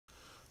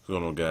What's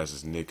going on, guys?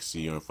 It's Nick,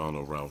 CEO and founder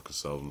of Round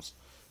Consultants.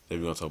 Today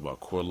we're going to talk about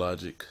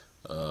CoreLogic.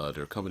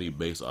 They're a company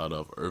based out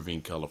of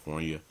Irvine,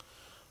 California.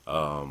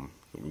 We're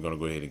going to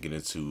go ahead and get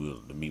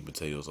into the meat and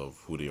potatoes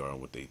of who they are and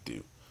what they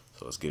do.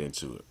 So let's get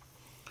into it.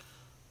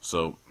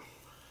 So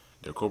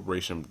they're a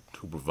corporation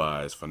who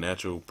provides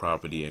financial,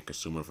 property, and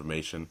consumer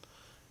information,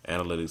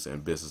 analytics,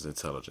 and business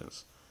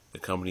intelligence. The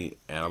company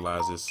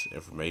analyzes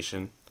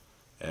information,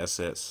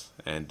 assets,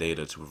 and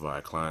data to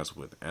provide clients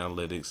with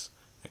analytics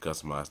and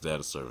customized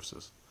data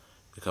services.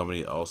 The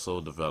company also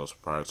develops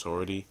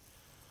proprietary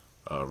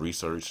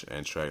research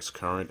and tracks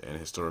current and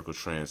historical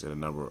trends in a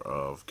number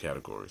of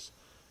categories,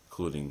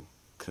 including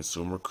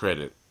consumer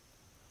credit,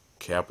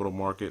 capital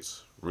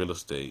markets, real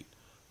estate,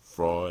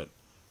 fraud,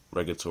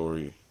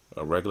 regulatory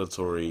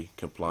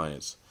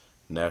compliance,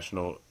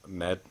 natural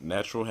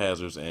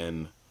hazards,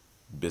 and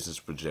business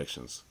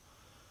projections.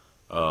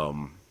 A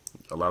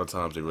lot of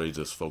times they really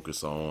just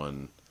focus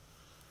on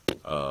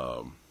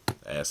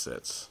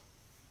assets.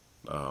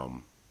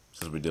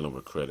 Since we're dealing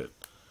with credit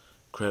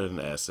and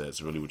assets,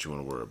 really what you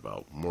want to worry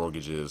about.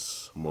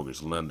 Mortgages,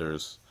 mortgage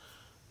lenders,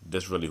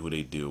 that's really who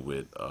they deal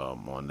with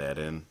on that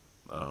end.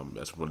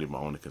 That's really my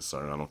only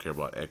concern. I don't care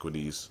about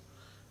equities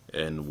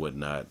and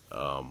whatnot.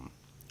 We're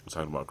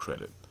talking about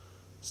credit.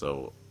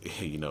 So,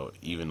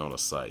 even on a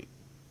site,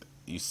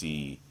 you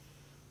see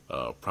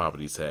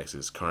property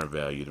taxes, current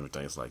value, different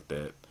things like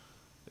that.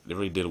 They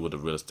really deal with the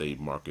real estate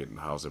market and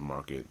housing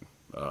market,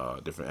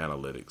 different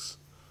analytics,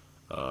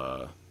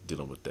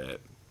 dealing with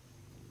that.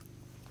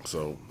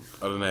 So,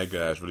 other than that,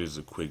 guys, really just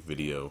a quick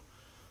video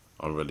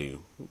on really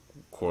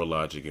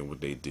CoreLogic and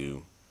what they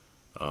do.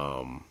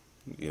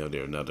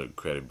 They're another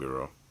credit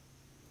bureau.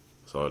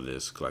 So it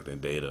is collecting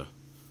data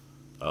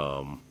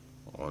on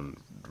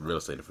real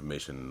estate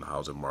information, the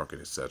housing market,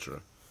 etc.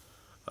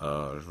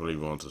 I just really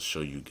wanted to show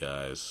you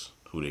guys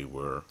who they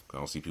were. I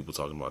don't see people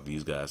talking about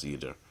these guys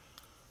either.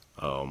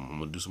 I'm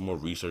gonna do some more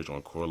research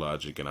on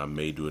CoreLogic, and I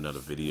may do another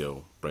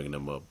video bringing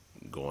them up,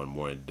 going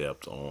more in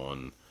depth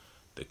on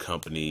the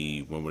company,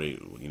 when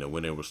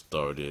they were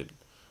started,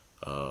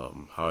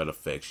 how it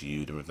affects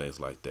you, different things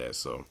like that.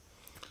 So,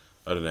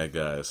 other than that,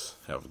 guys,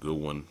 have a good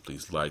one.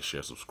 Please like,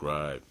 share,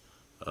 subscribe.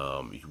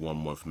 If you want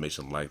more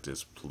information like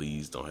this,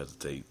 please don't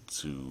hesitate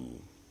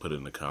to put it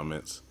in the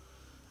comments.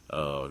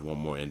 If you want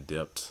more in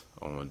depth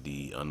on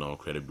the unknown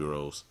credit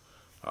bureaus,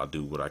 I'll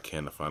do what I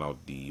can to find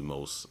out the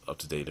most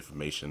up-to-date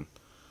information.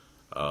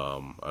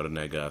 Other than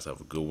that, guys,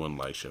 have a good one.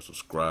 Like, share,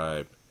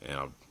 subscribe, and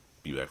I'll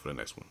be back for the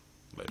next one.